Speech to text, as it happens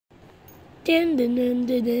Dun, dun, dun,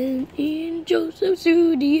 dun, dun, in Joseph's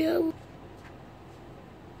studio.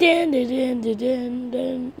 Dun, dun, dun, dun,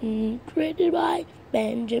 dun, dun, created by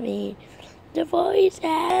Benjamin. The voice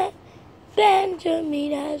at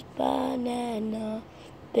Benjamin as banana.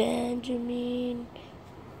 Benjamin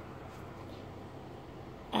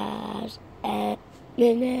as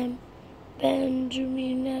M&M.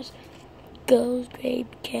 Benjamin as goes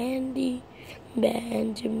grape candy.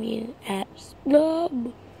 Benjamin as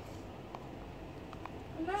blob.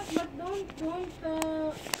 But don't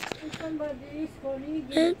if somebody is calling,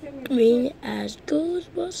 Benjamin as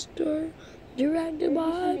Ghostbuster, directed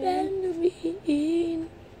by Benjamin.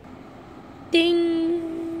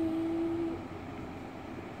 Ding!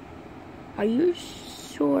 Are you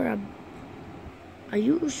sure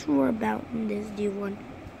about this? Do you want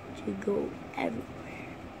to go everywhere?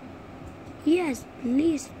 Yes,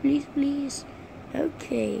 please.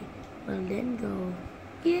 Okay, well then go.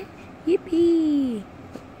 Yeah, yippee!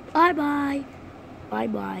 Bye.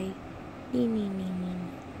 Nee.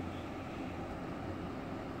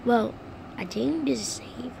 Well, I think this is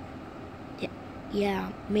safe.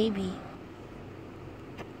 Yeah, maybe.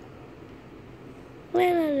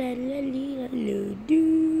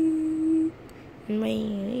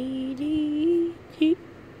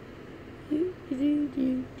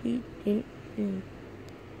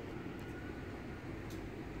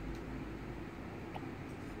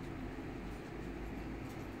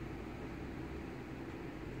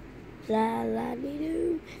 La la dee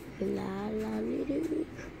doo, la dee doo,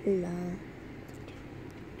 la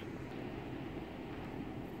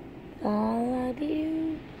dee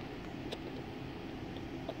doo.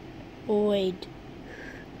 Wait,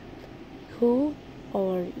 who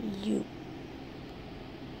are you?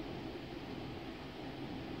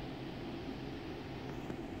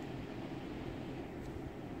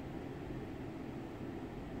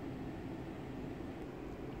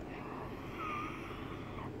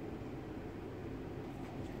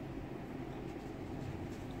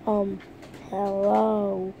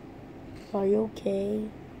 Hello. Are you okay?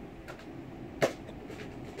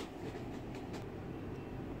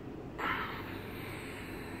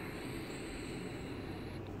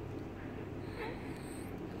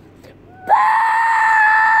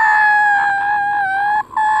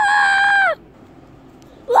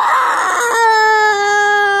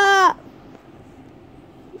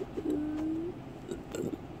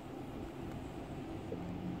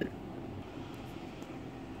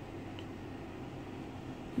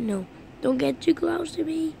 No, don't get too close to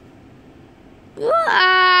me.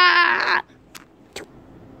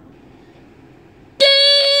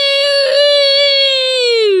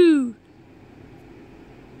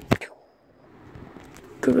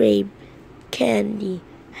 Grape candy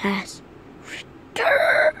has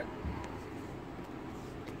returned.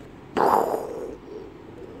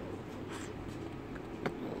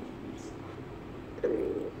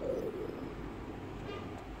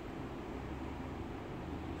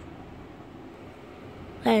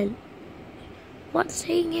 Well, what's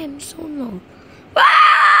saying him so long?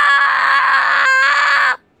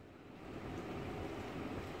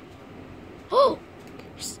 Oh,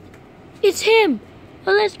 it's him.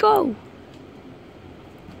 Well, let's go.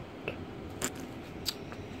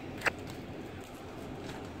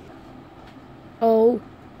 OMG.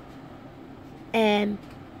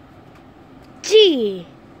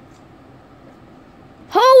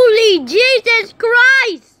 Holy Jesus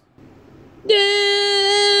Christ!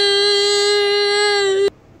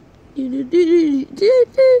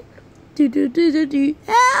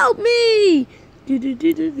 Help me!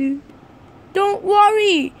 Don't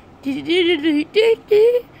worry.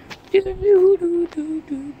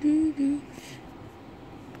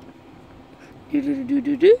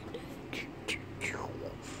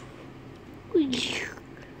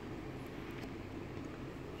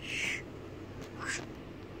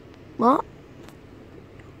 What?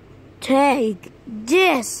 Take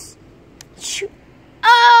this.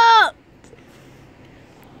 Oh!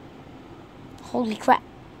 Holy crap.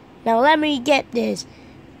 Now let me get this.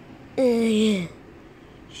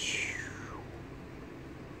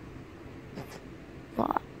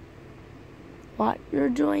 What you're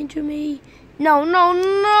doing to me? No, my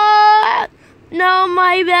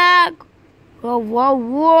back.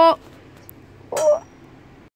 Whoa.